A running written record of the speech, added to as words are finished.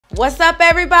What's up,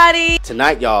 everybody?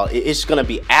 Tonight, y'all, it's gonna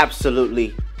be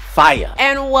absolutely fire.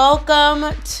 And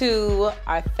welcome to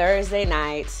our Thursday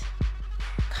night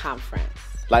conference.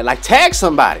 Like tag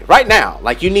somebody right now.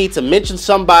 Like, you need to mention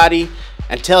somebody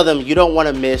and tell them you don't want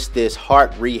to miss this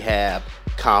Heart Rehab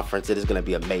conference. It is gonna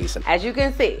be amazing. As you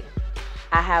can see,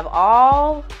 I have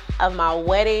all of my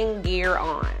wedding gear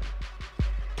on.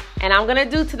 And I'm gonna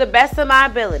do to the best of my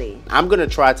ability. I'm gonna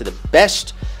try to the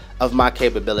best of my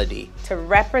capability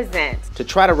to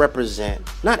try to represent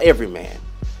not every man,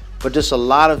 but just a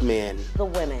lot of men, the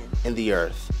women in the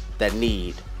earth that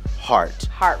need heart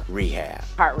rehab.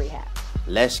 Heart rehab.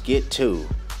 Let's get to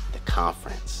the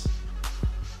conference.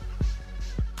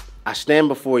 I stand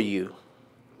before you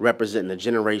representing a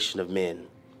generation of men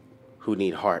who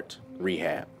need heart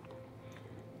rehab.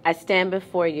 I stand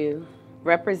before you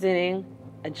representing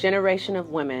a generation of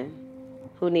women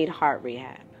who need heart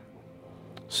rehab.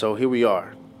 So here we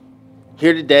are,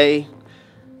 here today,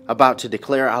 about to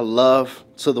declare our love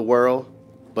to the world.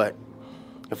 But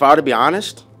if I were to be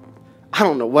honest, I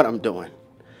don't know what I'm doing.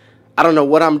 I don't know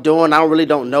what I'm doing. I really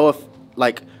don't know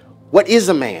what is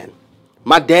a man?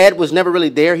 My dad was never really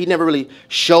there. He never really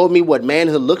showed me what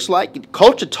manhood looks like.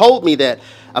 Culture told me that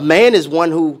a man is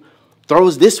one who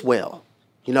throws this well,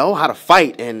 you know, how to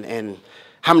fight and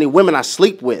how many women I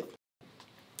sleep with.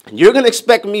 And you're going to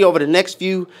expect me over the next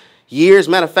few years,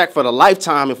 matter of fact, for the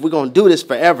lifetime, if we're going to do this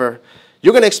forever,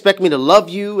 you're going to expect me to love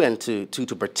you and to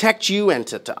protect you and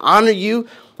to honor you.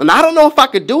 And I don't know if I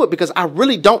could do it because I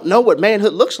really don't know what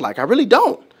manhood looks like. I really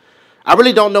don't. I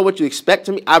really don't know what you expect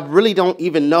of me. I really don't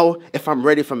even know if I'm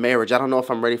ready for marriage. I don't know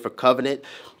if I'm ready for covenant.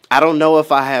 I don't know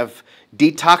if I have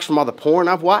detoxed from all the porn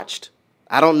I've watched.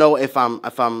 I don't know if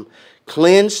I'm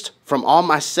cleansed from all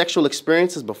my sexual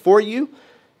experiences before you.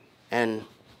 And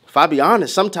if I be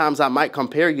honest, sometimes I might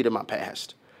compare you to my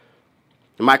past.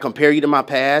 I might compare you to my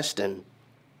past, and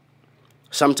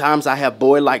sometimes I have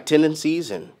boy-like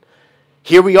tendencies, and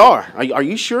here we are. Are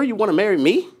you sure you want to marry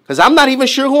me? Because I'm not even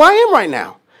sure who I am right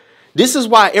now. This is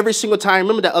why every single time,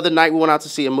 remember that other night we went out to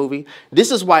see a movie?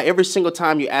 This is why every single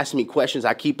time you ask me questions,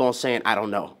 I keep on saying, I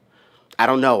don't know. I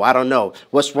don't know. I don't know.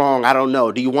 What's wrong? I don't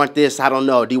know. Do you want this? I don't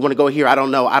know. Do you want to go here? I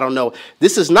don't know. I don't know.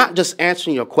 This is not just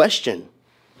answering your question.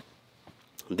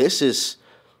 This is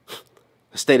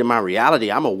a state of my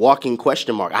reality. I'm a walking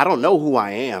question mark. I don't know who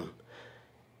I am.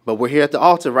 But we're here at the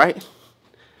altar, right?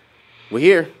 We're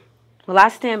here. Well, I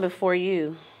stand before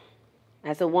you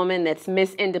as a woman that's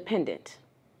Miss Independent.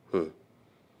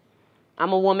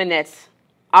 I'm a woman that's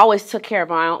always took care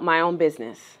of my own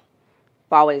business.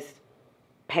 I've always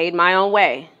paid my own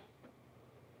way.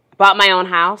 I bought my own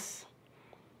house.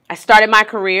 I started my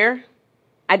career.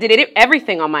 I did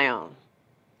everything on my own.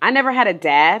 I never had a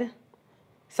dad,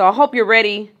 so I hope you're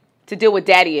ready to deal with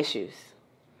daddy issues.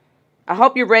 I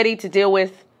hope you're ready to deal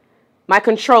with my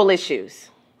control issues.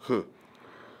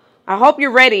 I hope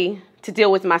you're ready to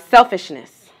deal with my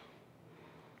selfishness.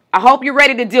 I hope you're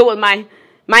ready to deal with my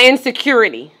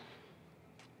insecurity.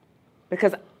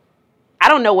 Because I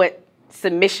don't know what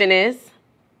submission is.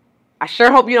 I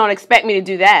sure hope you don't expect me to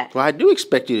do that. Well, I do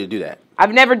expect you to do that.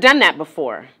 I've never done that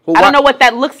before. Well, I don't know what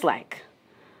that looks like.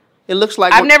 It looks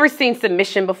like I've never seen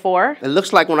submission before. It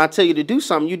looks like when I tell you to do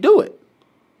something, you do it.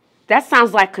 That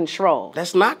sounds like control.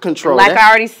 That's not control. Like I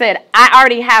already said, I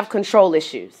already have control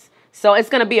issues. So it's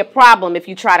going to be a problem if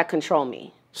you try to control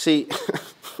me. See.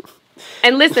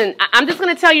 And listen, I'm just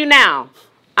going to tell you now.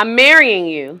 I'm marrying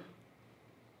you.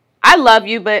 I love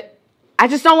you, but I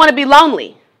just don't want to be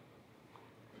lonely.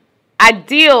 I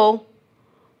deal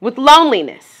with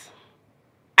loneliness.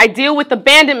 I deal with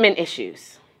abandonment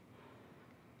issues.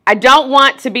 I don't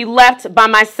want to be left by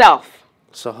myself.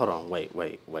 So hold on, wait.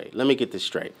 Let me get this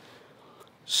straight.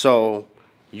 So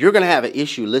you're going to have an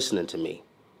issue listening to me.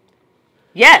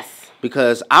 Yes.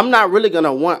 Because I'm not really going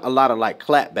to want a lot of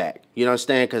clap back. You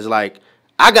understand? Because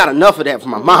I got enough of that from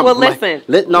my mama. Well, listen.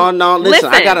 Listen.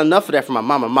 I got enough of that from my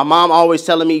mama. My mom always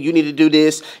telling me, you need to do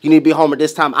this. You need to be home at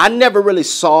this time. I never really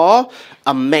saw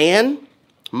a man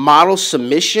model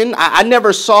submission. I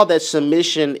never saw that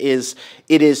submission is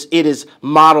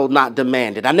modeled, not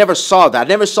demanded. I never saw that. I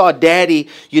never saw daddy,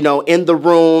 in the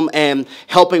room and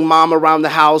helping mom around the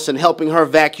house and helping her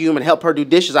vacuum and help her do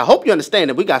dishes. I hope you understand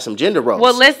that we got some gender roles.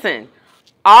 Well, listen,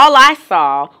 all I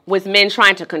saw was men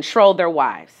trying to control their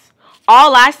wives.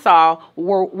 All I saw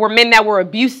were men that were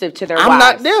abusive to their wives. I'm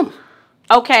not them.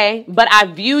 Okay, but I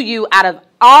view you out of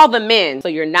all the men, so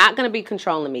you're not going to be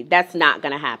controlling me. That's not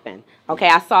going to happen. Okay,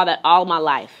 I saw that all my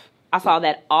life. I saw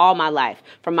that all my life.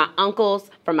 From my uncles,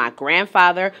 from my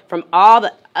grandfather, from all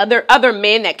the other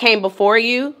men that came before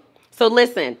you. So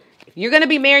listen, You're going to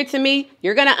be married to me.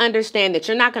 You're going to understand that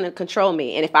you're not going to control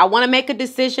me. And if I want to make a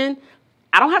decision,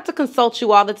 I don't have to consult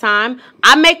you all the time.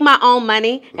 I make my own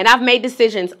money, and I've made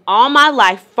decisions all my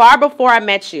life far before I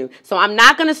met you. So I'm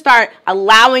not going to start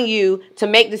allowing you to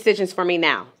make decisions for me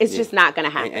now. It's just not going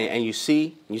to happen. And you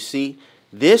see,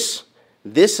 this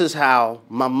is how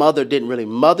my mother didn't really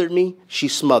mother me. She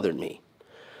smothered me.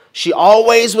 She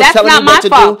always was telling me what to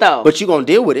do, though. But you're going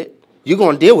to deal with it. You're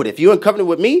going to deal with it. If you're in covenant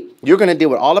with me, you're going to deal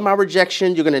with all of my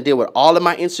rejection. You're going to deal with all of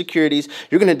my insecurities.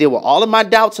 You're going to deal with all of my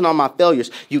doubts and all my failures.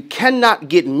 You cannot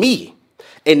get me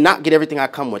and not get everything I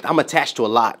come with. I'm attached to a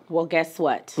lot. Well, guess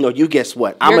what? No, you guess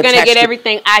what? You're going to get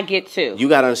everything I get too. You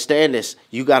got to understand this.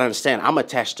 You got to understand I'm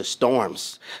attached to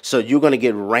storms. So you're going to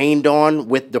get rained on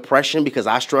with depression because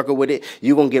I struggle with it.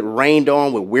 You're going to get rained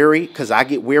on with weary because I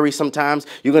get weary sometimes.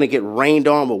 You're going to get rained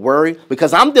on with worry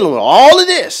because I'm dealing with all of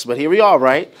this. But here we are,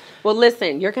 right? Well,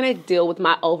 listen, you're going to deal with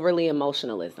my overly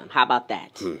emotionalism. How about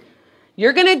that?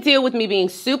 You're going to deal with me being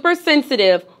super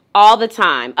sensitive all the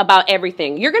time about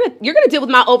everything. You're going to deal with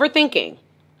my overthinking.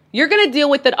 You're going to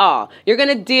deal with it all. You're going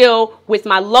to deal with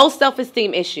my low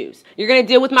self-esteem issues. You're going to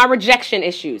deal with my rejection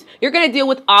issues. You're going to deal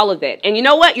with all of it. And you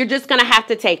know what? You're just going to have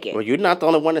to take it. Well, you're not the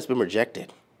only one that's been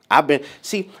rejected.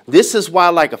 See, this is why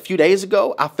like a few days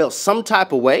ago, I felt some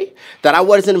type of way that I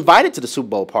wasn't invited to the Super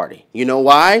Bowl party. You know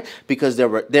why? Because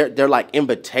their like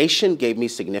invitation gave me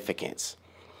significance.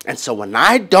 And so when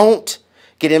I don't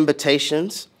get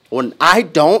invitations, when I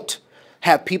don't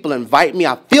have people invite me,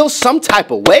 I feel some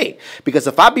type of way. Because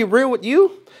if I be real with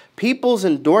you, people's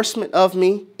endorsement of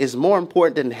me is more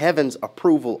important than heaven's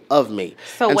approval of me.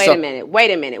 So wait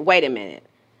a minute.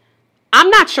 I'm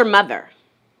not your mother.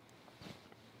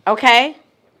 Okay?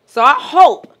 So I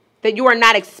hope that you are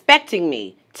not expecting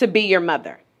me to be your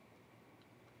mother.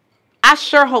 I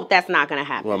sure hope that's not going to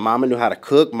happen. Well, Mama knew how to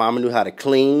cook. Mama knew how to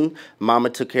clean.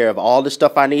 Mama took care of all the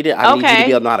stuff I needed. I need you to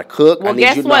be able to know how to cook. Well, I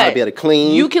need you to know how to be able to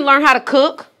clean. You can learn how to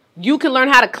cook. You can learn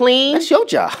how to clean. That's your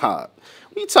job. What are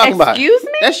you talking about? Excuse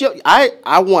me? That's your.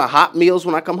 I want hot meals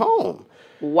when I come home.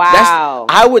 Wow.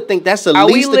 I would think that's the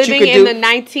least that you could do. Are we living in the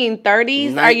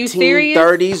 1930s? Are you serious?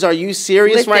 1930s? Are you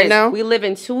serious right now? We live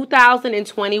in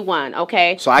 2021,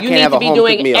 okay? So I can't have a home cooked meal. You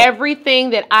need to be doing everything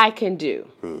that I can do,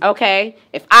 okay?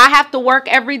 If I have to work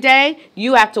every day,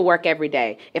 you have to work every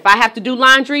day. If I have to do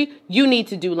laundry, you need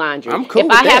to do laundry. I'm cool if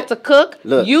with I that. have to cook,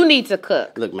 Look, you need to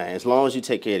cook. Look, man, as long as you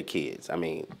take care of the kids, I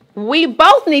mean. We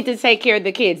both need to take care of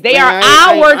the kids. They are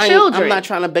our children. I'm not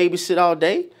trying to babysit all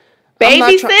day.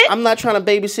 Babysit? I'm not trying to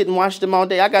babysit and watch them all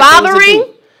day. I got Fathering? things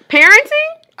to do.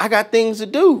 Parenting? I got things to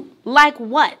do. Like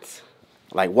what?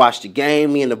 Like watch the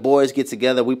game. Me and the boys get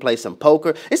together. We play some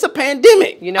poker. It's a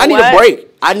pandemic. You know I need a break.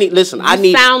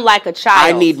 You sound like a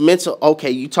child. I need mental.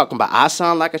 Okay, you talking about I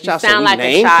sound like a child? You sound like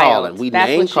a child.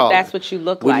 That's what you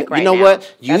look like right now. You know what?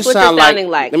 That's what you're sounding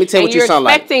like. Let me tell you what you sound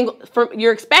like.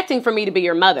 You're expecting for me to be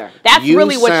your mother. That's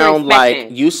really what you're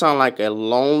expecting. You sound like a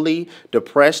lonely,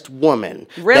 depressed woman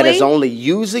that is only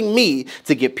using me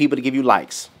to get people to give you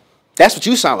likes. That's what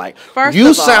you sound like.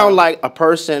 You sound like a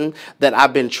person that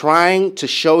I've been trying to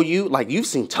show you. Like, you've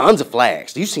seen tons of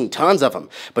flags. You've seen tons of them.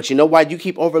 But you know why you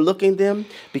keep overlooking them?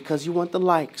 Because you want the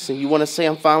likes. And you want to say,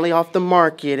 I'm finally off the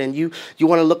market. And you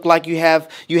want to look like you have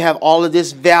all of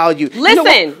this value.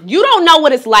 Listen, you don't know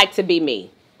what it's like to be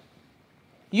me.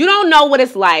 You don't know what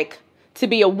it's like to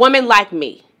be a woman like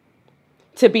me.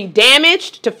 To be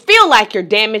damaged, to feel like you're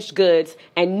damaged goods,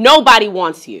 and nobody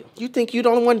wants you. You think you're the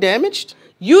only one damaged?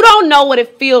 You don't know what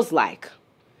it feels like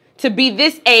to be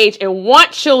this age and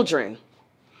want children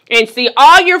and see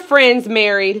all your friends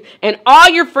married and all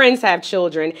your friends have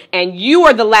children and you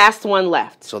are the last one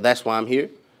left. So that's why I'm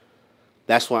here.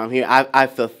 That's why I'm here. I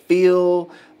fulfill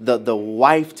the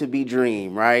wife-to-be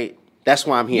dream, right? That's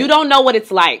why I'm here. You don't know what it's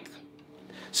like.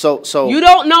 So you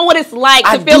don't know what it's like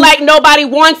to feel like nobody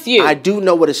wants you. I do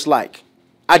know what it's like.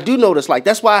 I do know what it's like.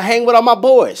 That's why I hang with all my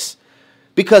boys.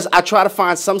 Because I try to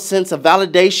find some sense of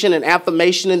validation and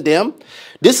affirmation in them.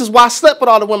 This is why I slept with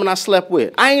all the women I slept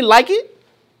with. I ain't like it.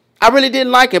 I really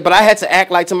didn't like it, but I had to act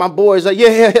like to my boys, like,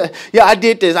 yeah, I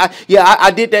did this.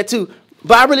 I did that too.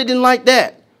 But I really didn't like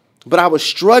that. But I was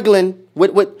struggling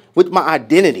with my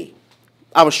identity.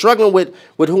 I was struggling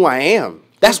with who I am.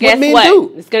 That's what men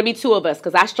do. It's going to be two of us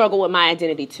because I struggle with my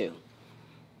identity too.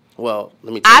 Well,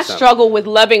 let me tell you something. I struggle with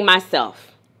loving myself.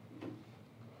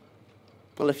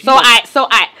 Well,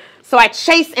 so I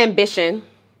chase ambition.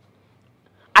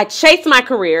 I chase my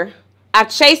career.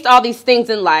 I've chased all these things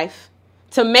in life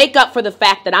to make up for the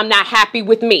fact that I'm not happy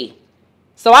with me.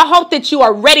 So I hope that you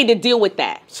are ready to deal with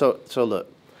that. So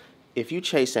look, if you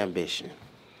chase ambition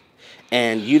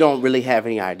and you don't really have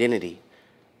any identity,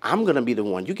 I'm gonna be the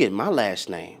one. You get my last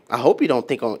name. I hope you don't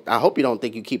think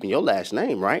you keeping your last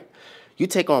name, right? You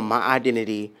take on my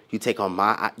identity. You take on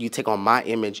my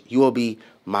image. You will be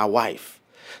my wife.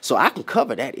 So I can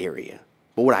cover that area.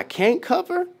 But what I can't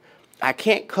cover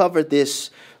this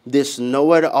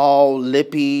know-it-all,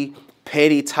 lippy,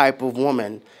 petty type of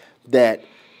woman that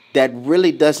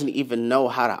really doesn't even know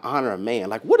how to honor a man.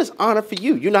 Like, what is honor for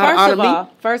you? You know how to honor me?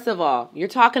 First of all, you're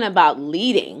talking about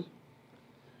leading.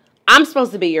 I'm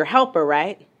supposed to be your helper,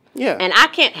 right? Yeah. And I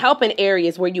can't help in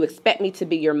areas where you expect me to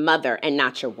be your mother and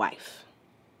not your wife.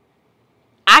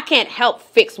 I can't help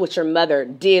fix what your mother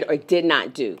did or did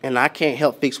not do. And I can't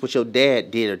help fix what your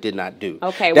dad did or did not do.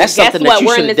 Okay, well, guess what?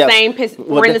 We're in the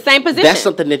same position. That's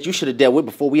something that you should have dealt with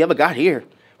before we ever got here.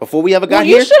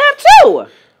 You should have too.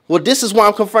 Well, this is why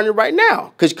I'm confronted right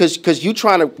now, because you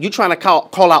trying to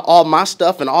call out all my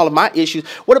stuff and all of my issues.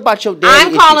 What about your dad?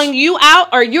 I'm calling you out,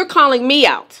 or you're calling me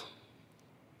out?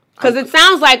 Because it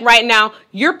sounds like right now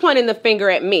you're pointing the finger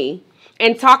at me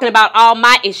and talking about all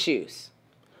my issues.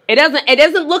 It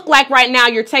doesn't look like right now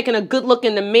you're taking a good look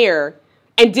in the mirror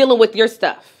and dealing with your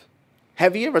stuff.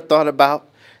 Have you ever thought about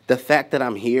the fact that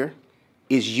I'm here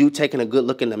is you taking a good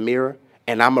look in the mirror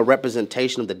and I'm a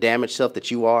representation of the damaged self that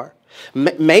you are?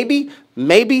 Maybe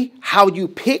how you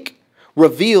pick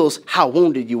reveals how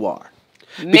wounded you are.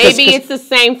 Maybe it's the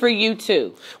same for you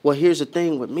too. Well, here's the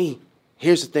thing with me.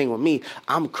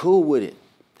 I'm cool with it.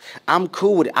 I'm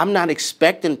not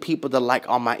expecting people to like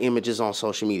all my images on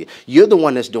social media. You're the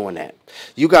one that's doing that.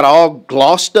 You got all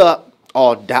glossed up,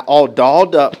 all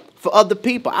dolled up for other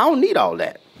people. I don't need all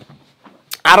that.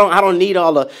 I don't need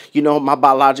all the, my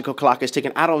biological clock is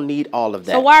ticking. I don't need all of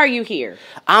that. So why are you here?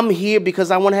 I'm here because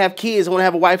I want to have kids. I want to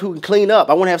have a wife who can clean up.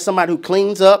 I want to have somebody who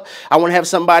cleans up. I want to have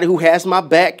somebody who has my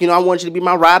back. I want you to be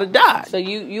my ride or die. So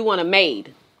you want a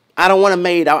maid? I don't want a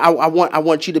maid. I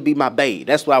want you to be my babe.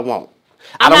 That's what I want.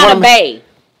 I'm not a babe.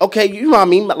 Okay, you know what I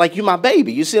mean? Like, you my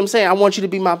baby. You see what I'm saying? I want you to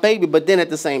be my baby, but then at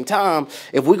the same time,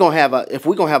 if we're gonna have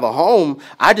a home,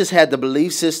 I just had the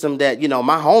belief system that,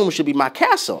 my home should be my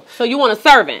castle. So you want a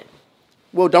servant?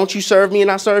 Well, don't you serve me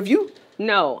and I serve you?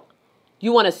 No.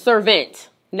 You want a servant,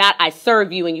 not I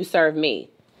serve you and you serve me.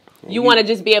 You want to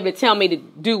just be able to tell me to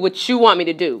do what you want me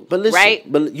to do, but listen,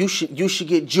 right? But you should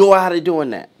get joy out of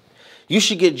doing that. You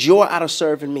should get joy out of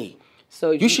serving me.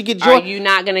 So you should get joy. Are you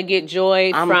not going to get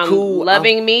joy from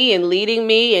loving me and leading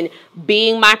me and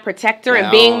being my protector and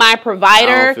being my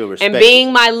provider and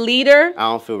being my leader?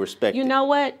 I don't feel respected. You know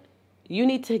what? You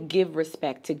need to give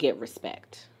respect to get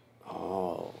respect.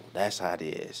 Oh, that's how it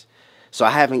is. So I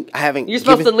haven't. You're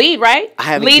supposed to lead, right?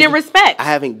 Lead and respect. I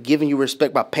haven't given you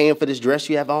respect by paying for this dress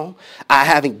you have on. I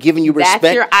haven't given you respect.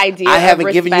 That's your idea. I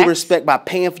haven't given you respect by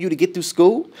paying for you to get through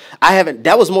school. I haven't.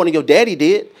 That was more than your daddy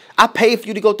did. I paid for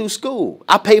you to go through school.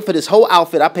 I paid for this whole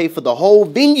outfit. I paid for the whole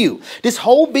venue. This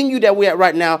whole venue that we're at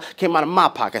right now came out of my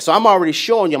pocket. So I'm already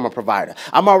showing you I'm a provider.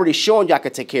 I'm already showing you I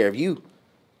can take care of you.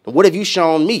 What have you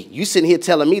shown me? You sitting here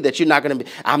telling me that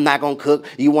I'm not gonna cook.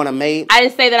 You want a maid? I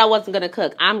didn't say that I wasn't gonna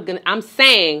cook. I'm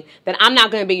saying that I'm not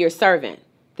gonna be your servant.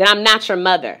 That I'm not your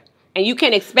mother. And you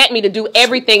can't expect me to do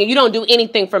everything and you don't do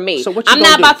anything for me. So what you I'm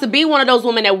not about to be one of those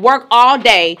women that work all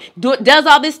day, does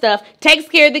all this stuff, takes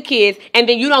care of the kids, and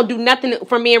then you don't do nothing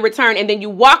for me in return, and then you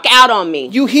walk out on me.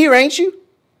 You here, ain't you?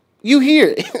 You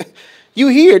here. You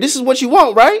here. This is what you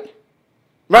want, right?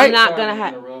 Right? I'm not gonna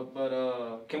have.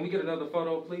 But can we get another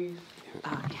photo, please?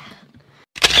 Oh,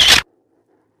 yeah.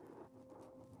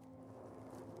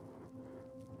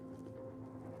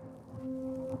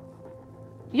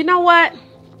 You know what?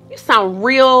 You sound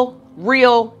real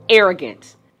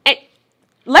arrogant. And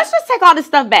let's just take all this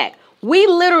stuff back. We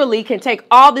literally can take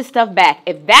all this stuff back.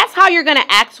 If that's how you're gonna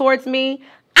act towards me,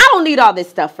 I don't need all this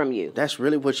stuff from you. That's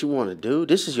really what you want to do?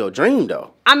 This is your dream,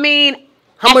 though. I mean,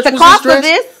 how much the cost of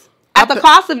this? At the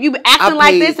cost of you acting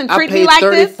like this and treating me like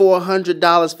this? I paid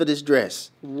 $3,400 for this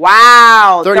dress.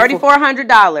 Wow,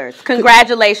 $3,400.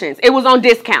 Congratulations. It was on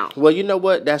discount. Well, you know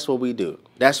what? That's what we do.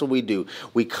 That's what we do.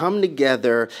 We come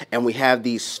together and we have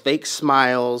these fake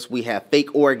smiles. We have fake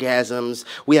orgasms.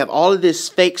 We have all of this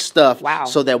fake stuff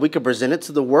so that we can present it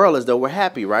to the world as though we're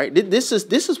happy, right? This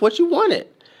is what you wanted.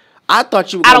 I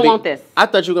thought you were I don't want this. I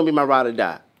thought you were going to be my ride or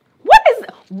die.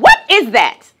 What is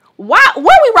that? Where are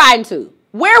we riding to?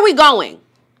 Where are we going?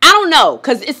 I don't know,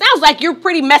 because it sounds like you're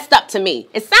pretty messed up to me.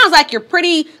 It sounds like you're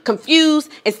pretty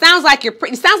confused. It sound like you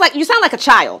sound like a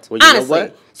child, well, you honestly. know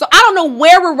what? So I don't know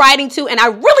where we're riding to, and I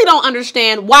really don't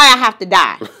understand why I have to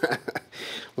die.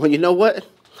 Well, you know what?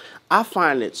 I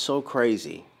find it so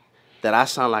crazy that I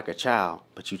sound like a child,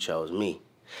 but you chose me.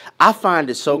 I find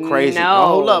it so crazy.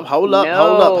 No. Hold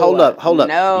up.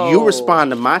 No. You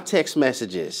respond to my text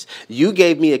messages. You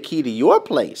gave me a key to your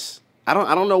place. I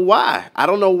don't know why. I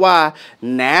don't know why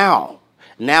now.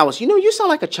 Now it's, you sound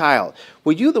like a child.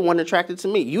 Were you the one attracted to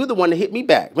me? You were the one that hit me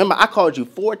back. Remember, I called you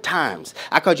 4 times.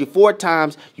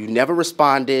 You never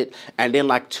responded. And then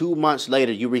like 2 months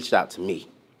later, you reached out to me.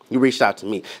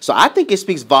 So I think it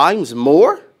speaks volumes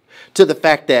more to the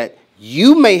fact that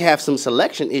you may have some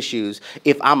selection issues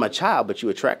if I'm a child, but you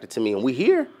attracted to me. And we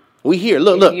here.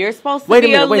 Look. You're supposed to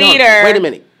be a leader. Wait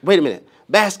a minute.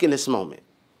 Bask in this moment.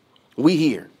 We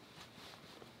here.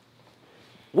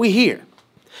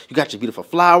 You got your beautiful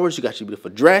flowers. You got your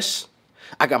beautiful dress.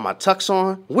 I got my tux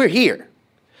on. We're here.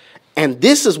 And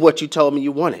this is what you told me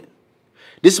you wanted.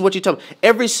 This is what you told me.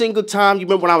 Every single time, you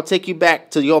remember when I would take you back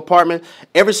to your apartment,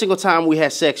 every single time we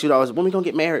had sex, you'd always, when we gonna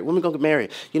get married? I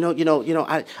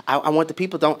want the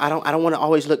people, I don't want to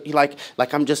always look like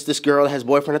I'm just this girl that has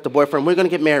boyfriend after boyfriend. We're gonna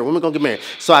get married. When we gonna get married?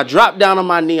 So I dropped down on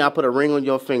my knee, I put a ring on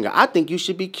your finger. I think you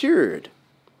should be cured.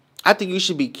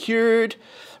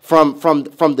 From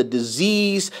the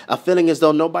disease of feeling as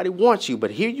though nobody wants you.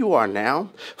 But here you are now,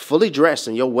 fully dressed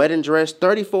in your wedding dress,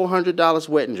 $3,400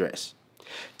 wedding dress.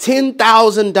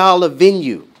 $10,000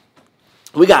 venue.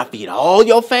 We got to feed all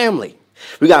your family.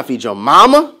 We got to feed your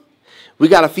mama. We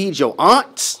got to feed your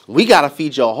aunts. We got to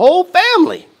feed your whole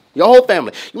family. Your whole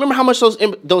family. You remember how much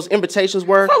those invitations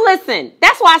were? So listen,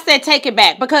 that's why I said take it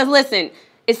back. Because listen,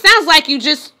 it sounds like you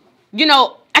just,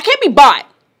 I can't be bought.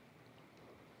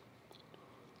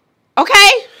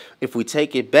 Okay? If we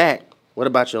take it back, what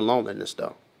about your loneliness,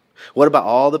 though? What about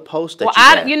all the posts that you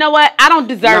have? You know what? I don't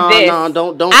deserve this. No,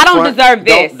 don't. I don't deserve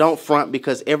this. Don't front,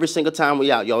 because every single time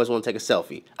we out, you always want to take a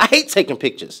selfie. I hate taking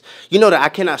pictures. You know that I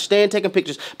cannot stand taking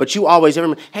pictures, but you always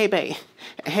remember, hey, babe.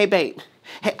 Hey,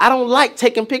 I don't like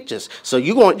taking pictures. So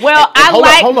you going,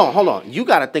 hold on. You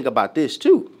got to think about this,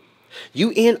 too.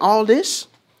 You in all this,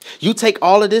 you take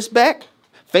all of this back,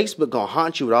 Facebook going to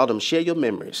haunt you with all them share your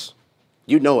memories.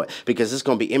 You know it, because it's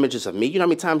going to be images of me. You know how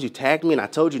many times you tagged me and I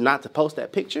told you not to post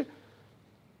that picture?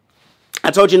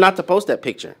 I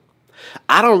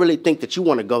don't really think that you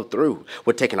want to go through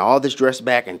with taking all this dress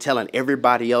back and telling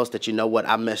everybody else that, you know what,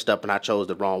 I messed up and I chose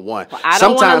the wrong one. Well, I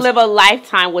don't want to live a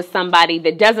lifetime with somebody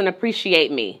that doesn't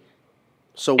appreciate me.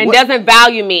 And doesn't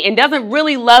value me and doesn't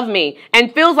really love me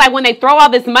and feels like when they throw all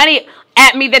this money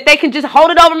at me that they can just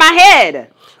hold it over my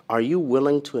head. Are you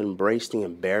willing to embrace the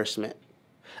embarrassment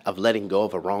of letting go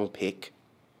of a wrong pick?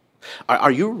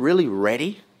 Are you really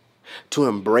ready to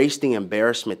embrace the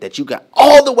embarrassment that you got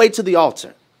all the way to the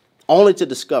altar only to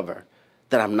discover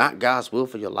that I'm not God's will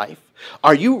for your life?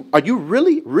 Are you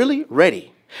really, really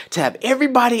ready to have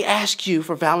everybody ask you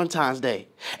for Valentine's Day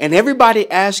and everybody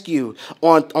ask you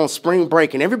on spring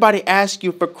break and everybody ask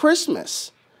you for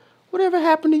Christmas? Whatever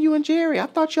happened to you and Jerry? I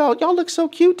thought y'all look so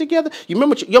cute together. You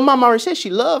remember your mom already said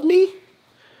she loved me?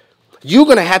 You're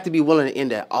going to have to be willing to end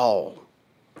that all.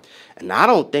 And I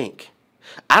don't think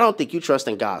you trust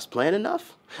in God's plan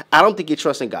enough. I don't think you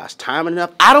trust in God's timing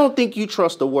enough. I don't think you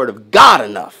trust the word of God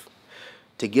enough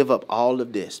to give up all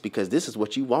of this, because this is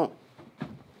what you want.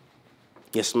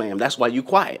 Yes, ma'am. That's why you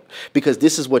quiet, because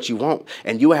this is what you want.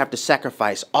 And you will have to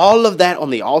sacrifice all of that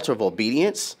on the altar of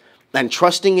obedience and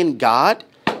trusting in God.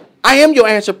 I am your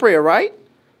answer prayer, right?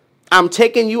 I'm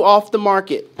taking you off the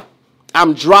market.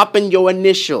 I'm dropping your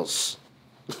initials.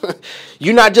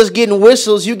 You're not just getting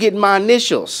whistles, you getting my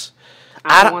initials.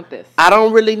 I don't want this. I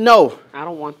don't really know. I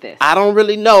don't want this. I don't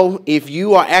really know if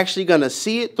you are actually going to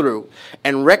see it through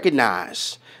and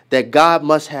recognize that God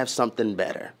must have something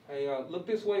better. Hey, look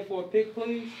this way for a pic,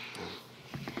 please.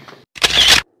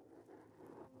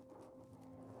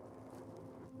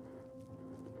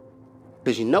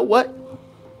 Because you know what?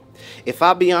 If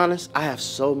I be honest, I have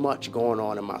so much going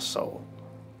on in my soul.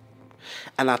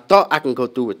 And I thought I can go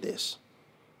through with this.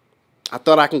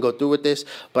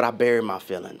 But I bury my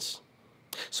feelings.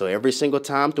 So every single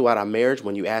time throughout our marriage,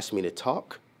 when you ask me to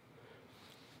talk,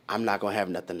 I'm not going to have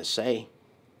nothing to say.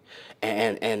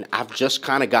 And I've just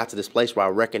kind of got to this place where I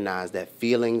recognize that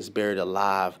feelings buried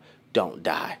alive don't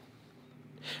die.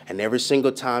 And every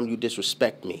single time you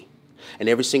disrespect me, and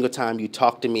every single time you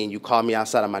talk to me and you call me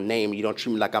outside of my name and you don't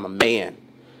treat me like I'm a man,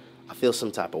 I feel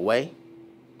some type of way.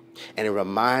 And it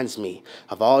reminds me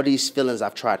of all these feelings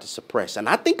I've tried to suppress. And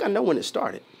I think I know when it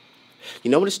started.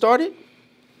 You know when it started?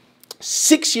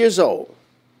 6 years old.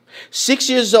 6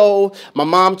 years old, my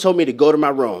mom told me to go to my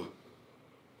room.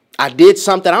 I did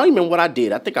something. I don't even remember what I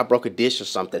did. I think I broke a dish or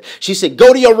something. She said,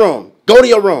 go to your room. Go to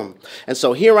your room. And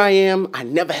so here I am. I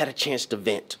never had a chance to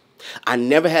vent. I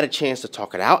never had a chance to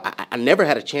talk it out. I never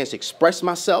had a chance to express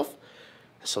myself.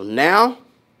 So now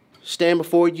stand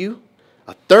before you,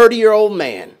 a 30-year-old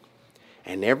man,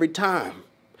 and every time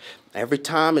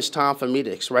it's time for me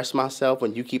to express myself,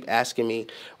 when you keep asking me,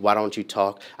 why don't you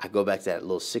talk, I go back to that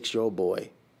little 6-year-old boy.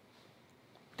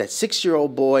 That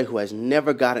 6-year-old boy who has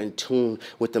never got in tune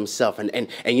with himself. And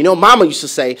you know, Mama used to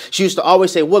say, she used to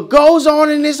always say, what goes on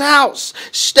in this house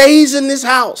stays in this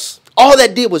house. All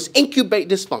that did was incubate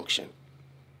dysfunction.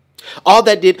 All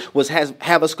that did was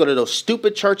have us go to those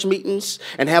stupid church meetings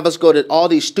and have us go to all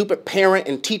these stupid parent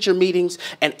and teacher meetings,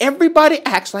 and everybody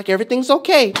acts like everything's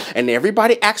okay, and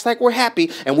everybody acts like we're happy,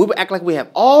 and we would act like we have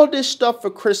all this stuff for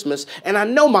Christmas, and I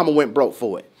know Mama went broke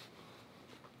for it.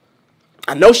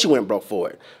 I know she went broke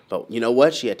for it, but you know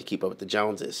what? She had to keep up with the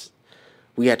Joneses.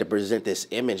 We had to present this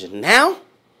image, and now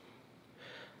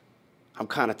I'm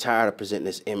kind of tired of presenting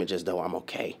this image as though I'm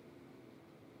okay.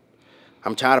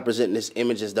 I'm tired of presenting this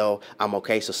image as though I'm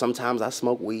okay. So sometimes I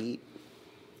smoke weed.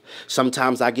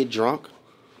 Sometimes I get drunk.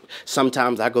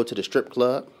 Sometimes I go to the strip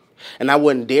club. And I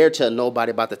wouldn't dare tell nobody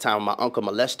about the time my uncle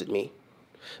molested me,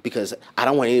 because I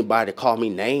don't want anybody to call me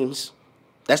names.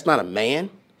 That's not a man.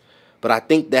 But I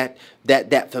think that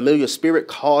familiar spirit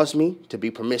caused me to be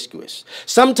promiscuous.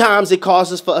 Sometimes it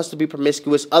causes for us to be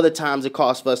promiscuous. Other times it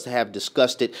causes for us to have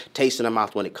disgusted taste in our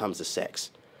mouth when it comes to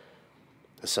sex.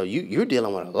 So you're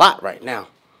dealing with a lot right now.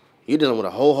 You're dealing with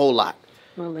a whole lot.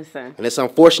 Well, listen. And it's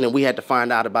unfortunate we had to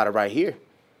find out about it right here.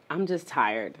 I'm just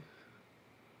tired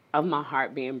of my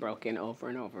heart being broken over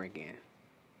and over again.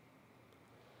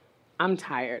 I'm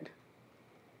tired.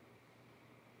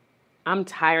 I'm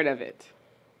tired of it.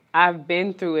 I've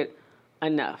been through it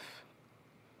enough.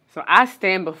 So I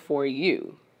stand before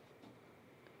you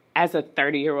as a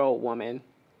 30-year-old woman,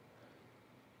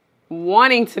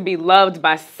 wanting to be loved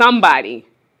by somebody,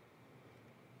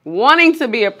 wanting to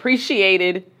be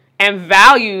appreciated and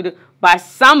valued by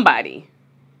somebody,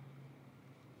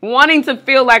 wanting to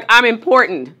feel like I'm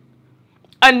important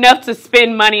enough to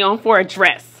spend money on for a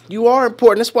dress. You are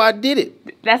important. That's why I did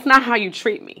it. That's not how you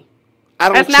treat me. I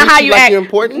don't That's treat not how you you like act. you're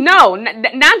important. No,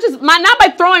 not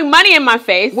by throwing money in my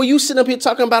face. Well, you sit up here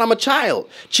talking about I'm a child.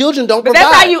 Children don't But provide.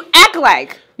 that's how you act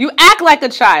like. You act like a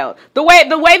child. The way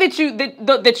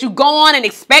that you go on and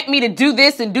expect me to do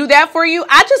this and do that for you.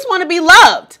 I just want to be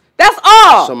loved. That's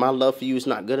all. So my love for you is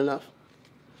not good enough?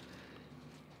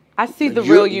 I see the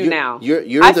real you now.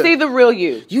 I see the real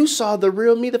you. You saw the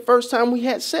real me the first time we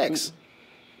had sex.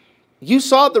 You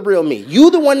saw the real me.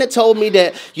 You the one that told me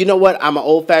that, you know what, I'm an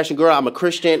old-fashioned girl, I'm a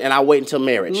Christian, and I wait until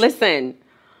marriage. Listen,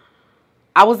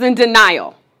 I was in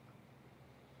denial.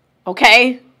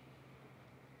 Okay?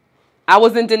 I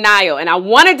was in denial, and I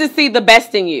wanted to see the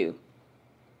best in you.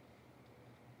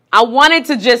 I wanted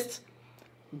to just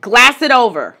glass it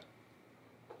over.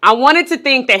 I wanted to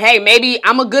think that, hey, maybe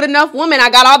I'm a good enough woman. I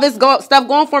got all this stuff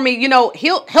going for me. You know,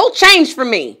 he'll change for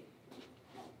me.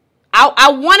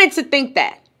 I wanted to think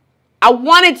that. I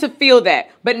wanted to feel that.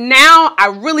 But now I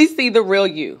really see the real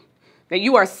you. That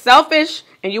you are selfish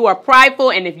and you are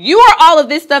prideful. And if you are all of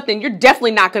this stuff, then you're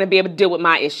definitely not going to be able to deal with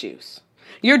my issues.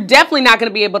 You're definitely not going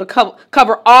to be able to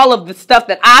cover all of the stuff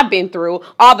that I've been through,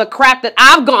 all the crap that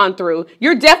I've gone through.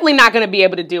 You're definitely not going to be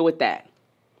able to deal with that.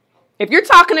 If you're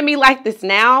talking to me like this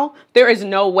now, there is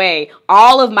no way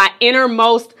all of my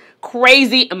innermost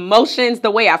crazy emotions,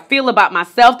 the way I feel about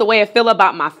myself, the way I feel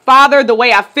about my father, the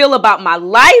way I feel about my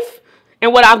life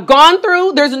and what I've gone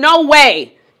through, there's no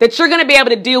way that you're going to be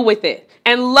able to deal with it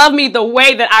and love me the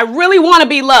way that I really want to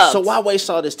be loved. So why waste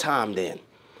all this time then?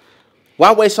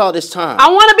 Why waste all this time? I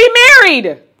want to be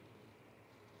married.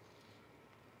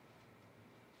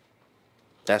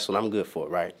 That's what I'm good for,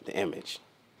 right? The image.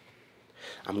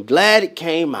 I'm glad it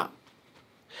came out.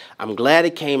 I'm glad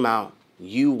it came out.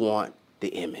 You want the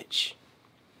image.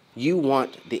 You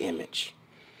want the image.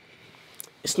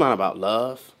 It's not about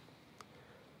love.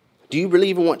 Do you really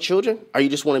even want children? Or you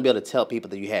just want to be able to tell people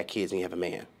that you had kids and you have a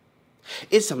man?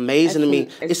 It's amazing to me.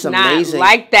 It's amazing. Not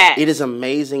like that. It is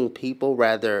amazing people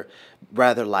rather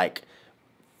like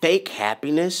fake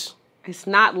happiness. It's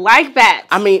not like that.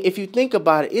 I mean, if you think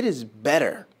about it, it is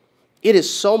better. It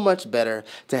is so much better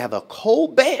to have a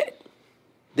cold bed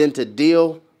than to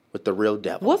deal with the real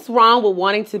devil. What's wrong with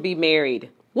wanting to be married?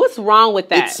 What's wrong with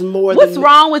that? It's more What's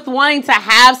wrong with wanting to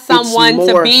have someone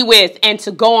to be with and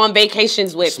to go on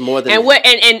vacations with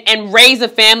and raise a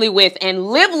family with and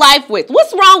live life with?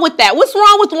 What's wrong with that? What's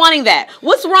wrong with wanting that?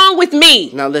 What's wrong with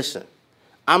me? Now listen,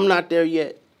 I'm not there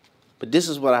yet, but this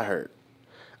is what I heard.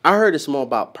 I heard it's more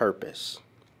about purpose.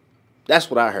 That's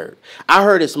what I heard. I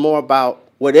heard it's more about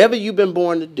whatever you've been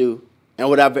born to do and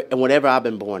whatever I've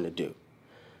been born to do.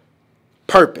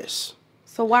 Purpose.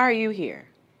 So why are you here?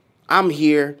 I'm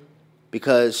here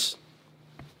because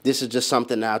This is just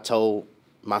something that I told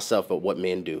myself of what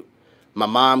men do. My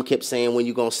mom kept saying, when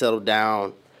you going to settle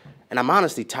down? And I'm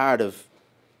honestly tired of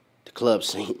the club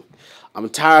scene. I'm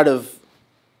tired of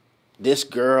this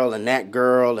girl and that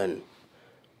girl. And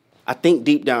I think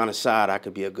deep down inside I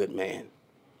could be a good man.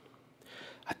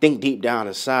 I think deep down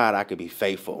inside I could be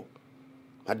faithful.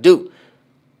 I do.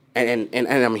 And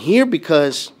I'm here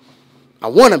because I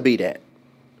want to be that.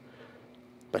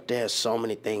 But there's so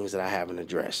many things that I haven't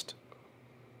addressed.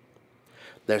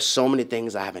 There's so many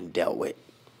things I haven't dealt with.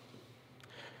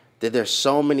 There's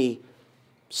so many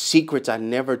secrets I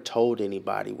never told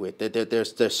anybody with.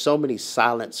 There's so many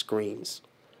silent screams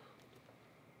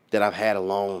that I've had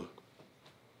alone.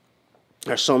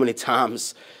 There's so many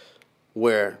times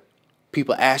where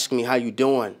people ask me, how you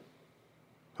doing?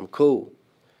 I'm cool.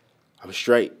 I'm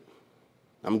straight.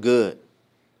 I'm good.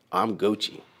 I'm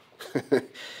Gucci.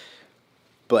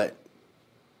 But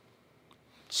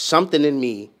something in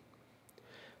me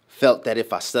felt that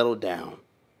if I settled down,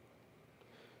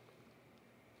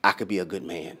 I could be a good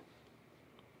man.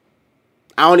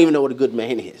 I don't even know what a good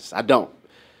man is. I don't.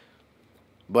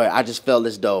 But I just felt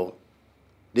as though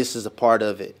this is a part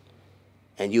of it,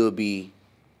 and you would be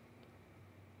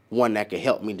one that could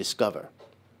help me discover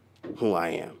who I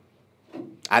am.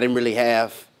 I didn't really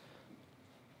have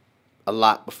a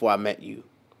lot before I met you.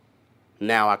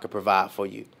 Now I could provide for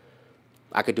you.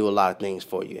 I could do a lot of things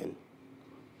for you. And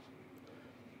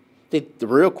the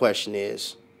real question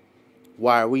is,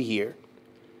 why are we here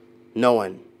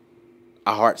knowing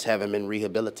our hearts haven't been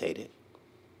rehabilitated?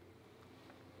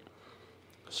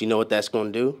 So you know what that's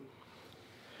going to do?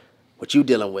 What you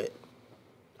dealing with,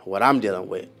 what I'm dealing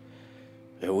with,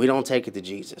 if we don't take it to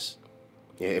Jesus,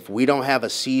 if we don't have a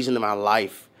season of our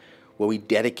life where we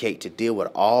dedicate to deal with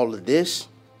all of this,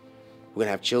 we're going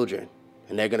to have children,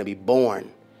 and they're going to be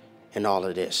born in all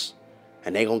of this.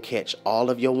 And they're going to catch all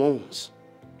of your wounds,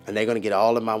 and they're going to get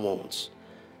all of my wounds.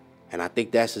 And I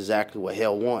think that's exactly what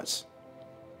hell wants.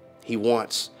 He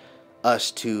wants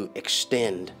us to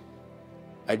extend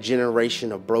a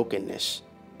generation of brokenness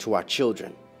to our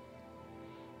children.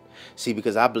 See,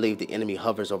 because I believe the enemy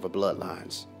hovers over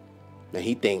bloodlines. Now,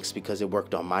 he thinks because it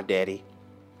worked on my daddy,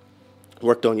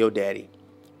 worked on your daddy,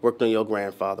 worked on your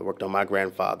grandfather, worked on my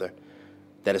grandfather,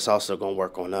 that it's also going to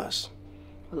work on us.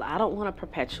 Well, I don't want to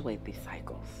perpetuate these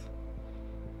cycles.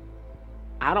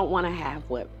 I don't want to have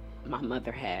what my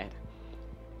mother had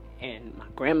and my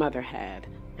grandmother had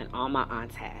and all my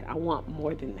aunts had. I want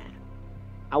more than that.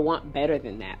 I want better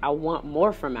than that. I want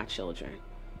more for my children.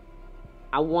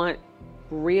 I want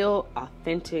real,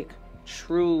 authentic,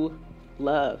 true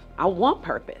love. I want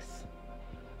purpose.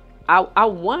 I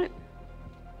want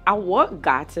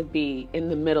God to be in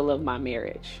the middle of my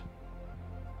marriage.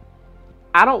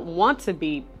 I don't want to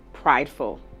be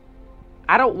prideful.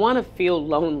 I don't want to feel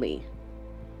lonely.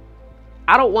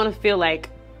 I don't want to feel like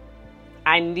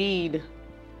I need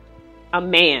a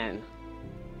man.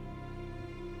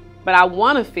 But I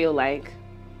want to feel like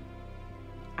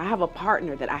I have a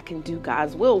partner that I can do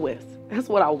God's will with. That's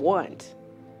what I want.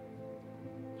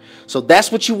 So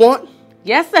that's what you want?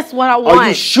 Yes, that's what I want. Are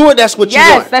you sure that's what you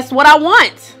want? Yes, that's what I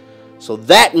want. So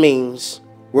that means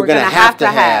we're going to have to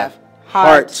have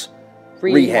heart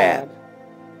rehab.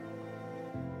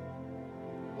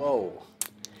 Whoa.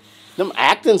 Them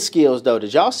acting skills, though.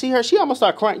 Did y'all see her? She almost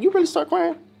started crying. You really start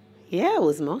crying? Yeah, it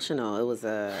was emotional. It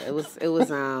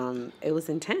was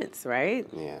intense, right?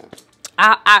 Yeah.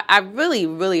 I really,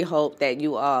 really hope that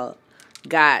you all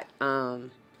got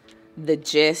the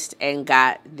gist and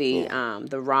got the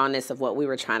rawness of what we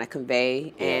were trying to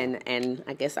convey, and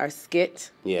I guess our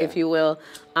skit, if you will,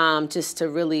 just to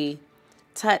really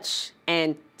touch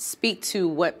and speak to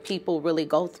what people really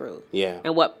go through,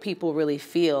 and what people really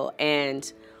feel,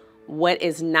 and what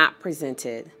is not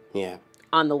presented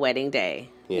on the wedding day.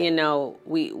 You know,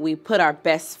 we put our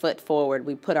best foot forward,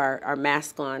 we put our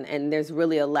mask on, and there's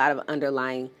really a lot of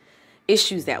underlying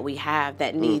issues that we have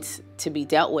that needs to be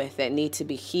dealt with, that need to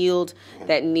be healed,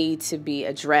 that need to be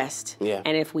addressed.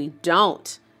 And if we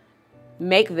don't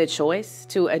make the choice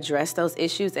to address those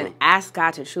issues and ask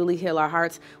God to truly heal our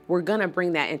hearts, we're going to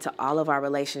bring that into all of our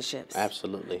relationships.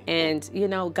 Absolutely. And, you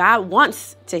know, God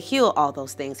wants to heal all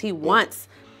those things. He wants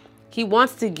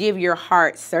to give your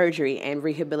heart surgery and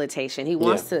rehabilitation. He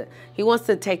wants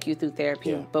to take you through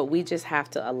therapy, but we just have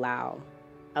to allow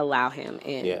him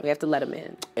in. We have to let him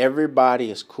in. Everybody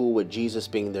is cool with Jesus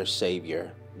being their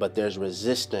savior, but there's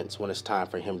resistance when it's time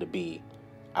for him to be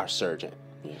our surgeon.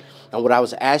 And what I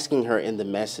was asking her in the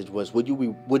message was, would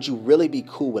you really be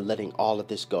cool with letting all of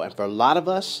this go? And for a lot of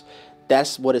us,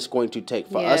 that's what it's going to take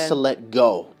for us to let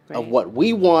go of what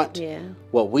we want,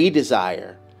 what we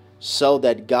desire, so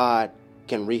that God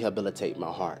can rehabilitate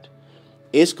my heart.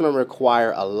 It's going to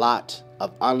require a lot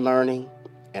of unlearning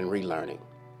and relearning.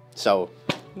 So,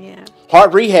 Yeah.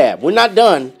 heart rehab. We're not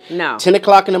done. No. 10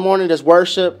 o'clock in the morning, there's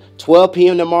worship. 12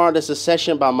 p.m. tomorrow, there's a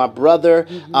session by my brother,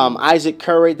 Isaac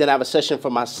Curry. Then I have a session for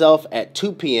myself at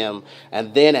 2 p.m.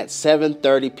 And then at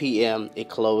 7:30 p.m., it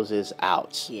closes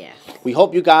out. Yes. We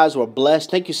hope you guys were blessed.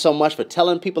 Thank you so much for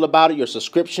telling people about it, your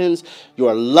subscriptions,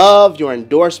 your love, your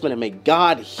endorsement, and may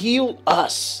God heal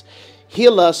us.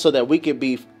 Heal us so that we can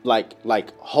be like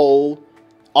whole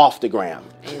off the ground.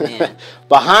 Amen.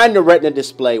 Behind the retina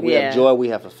display, we have Yeah. joy, we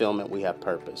have fulfillment, we have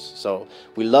purpose. So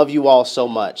we love you all so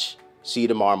much. See you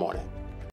tomorrow morning.